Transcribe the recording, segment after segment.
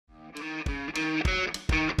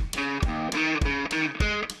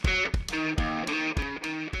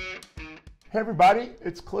Hey everybody,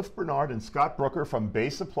 it's Cliff Bernard and Scott Brooker from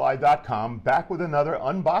BaySupply.com, back with another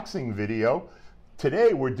unboxing video.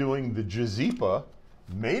 Today we're doing the Gesipa,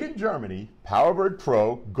 made in Germany, PowerBird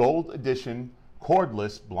Pro Gold Edition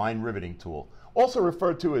Cordless Blind Riveting Tool, also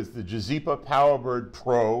referred to as the Gesipa PowerBird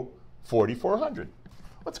Pro 4400.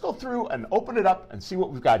 Let's go through and open it up and see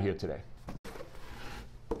what we've got here today.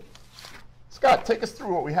 Scott, take us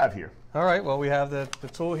through what we have here. All right, well, we have the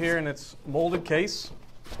tool here in its molded case.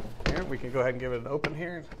 Here, we can go ahead and give it an open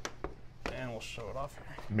here, and we'll show it off here.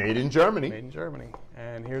 Made in Germany. Made in Germany.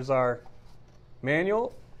 And here's our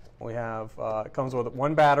manual. We have, it comes with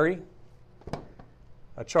one battery,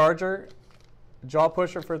 a charger, a jaw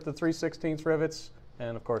pusher for the 3/16 rivets,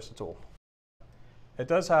 and of course the tool. It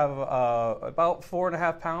does have about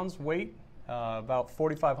 4.5 pounds weight, about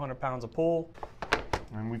 4,500 pounds of pull.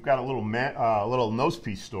 And we've got a little nose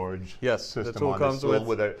piece storage system the tool on comes this tool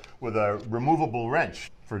with a removable wrench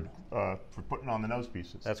for putting on the nose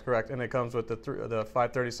pieces. That's correct, and it comes with the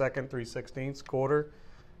 5/32, 3/16 quarter,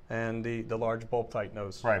 and the large bulb tight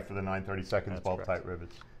nose. Right, for the 9/32 bulb tight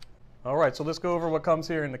rivets. All right, so let's go over what comes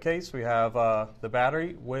here in the case. We have the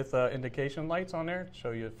battery with indication lights on there to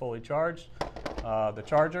show you it's fully charged, the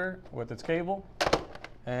charger with its cable,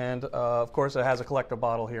 and of course it has a collector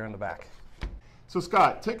bottle here in the back. So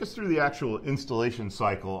Scott, take us through the actual installation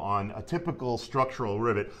cycle on a typical structural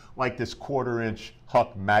rivet like this 1/4-inch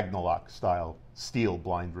Huck Magnalock style steel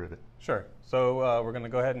blind rivet. Sure. So we're going to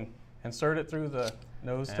go ahead and insert it through the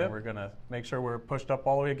nose tip. We're going to make sure we're pushed up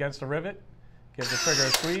all the way against the rivet. Give the trigger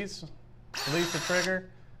a squeeze. Release the trigger.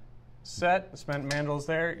 Set. The spent mandrel's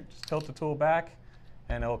there. Just tilt the tool back,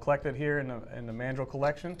 and it will collect it here in the mandrel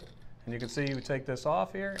collection. And you can see we take this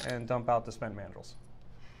off here and dump out the spent mandrels.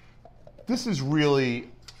 This is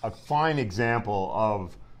really a fine example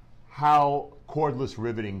of how cordless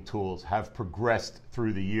riveting tools have progressed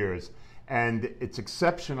through the years, and it's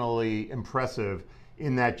exceptionally impressive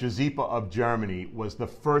in that Gesipa of Germany was the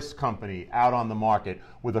first company out on the market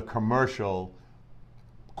with a commercial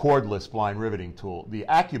cordless blind riveting tool. The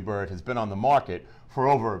AccuBird has been on the market for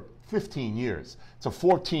over 15 years. It's a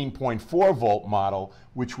 14.4 volt model,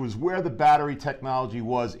 which was where the battery technology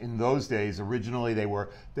was in those days. Originally they were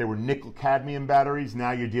nickel cadmium batteries.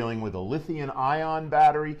 Now you're dealing with a lithium ion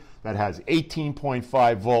battery that has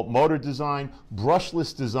 18.5 volt motor design,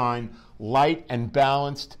 brushless design, light and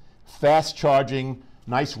balanced, fast charging,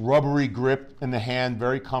 nice rubbery grip in the hand,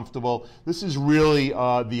 very comfortable. This is really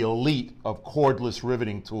the elite of cordless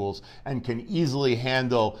riveting tools and can easily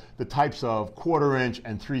handle the types of 1/4-inch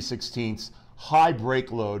and 3/16 high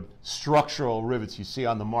brake load structural rivets you see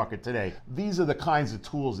on the market today. These are the kinds of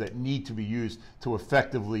tools that need to be used to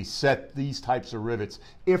effectively set these types of rivets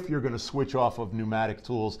if you're going to switch off of pneumatic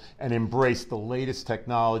tools and embrace the latest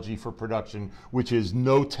technology for production, which is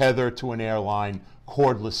no tether to an airline,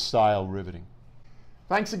 cordless style riveting.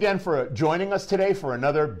 Thanks again for joining us today for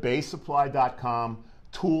another BaySupply.com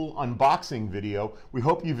tool unboxing video. We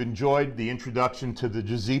hope you've enjoyed the introduction to the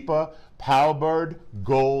Gesipa PowerBird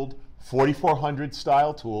Gold 4400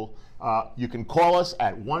 style tool. You can call us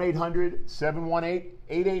at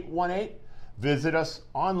 1-800-718-8818. Visit us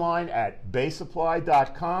online at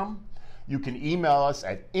BaySupply.com. You can email us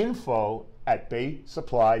at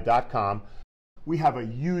info@BaySupply.com. We have a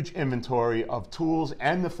huge inventory of tools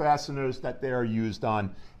and the fasteners that they are used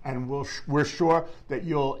on, and we're sure that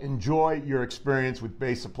you'll enjoy your experience with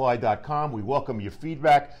BaySupply.com. We welcome your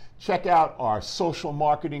feedback. Check out our social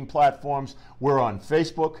marketing platforms. We're on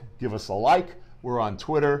Facebook. Give us a like. We're on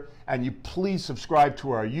Twitter. And you please subscribe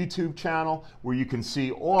to our YouTube channel where you can see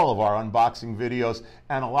all of our unboxing videos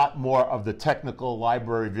and a lot more of the technical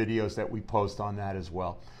library videos that we post on that as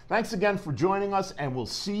well. Thanks again for joining us, and we'll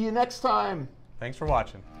see you next time. Thanks for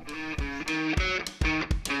watching.